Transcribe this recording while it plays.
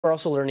We're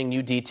also learning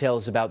new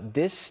details about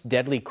this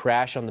deadly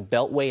crash on the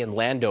Beltway in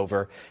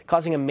Landover,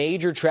 causing a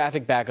major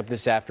traffic backup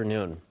this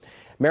afternoon.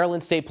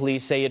 Maryland State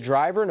Police say a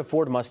driver in a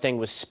Ford Mustang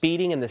was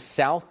speeding in the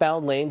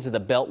southbound lanes of the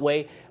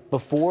Beltway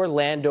before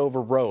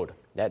Landover Road.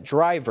 That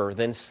driver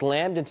then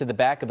slammed into the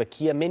back of a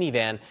Kia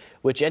minivan,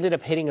 which ended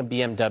up hitting a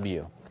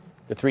BMW.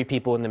 The three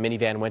people in the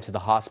minivan went to the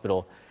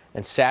hospital,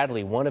 and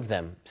sadly, one of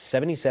them,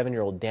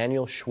 77-year-old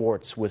Daniel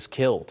Schwartz, was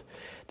killed.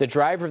 The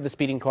driver of the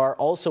speeding car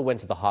also went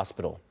to the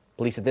hospital.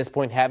 Police at this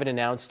point haven't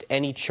announced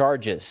any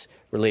charges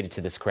related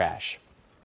to this crash.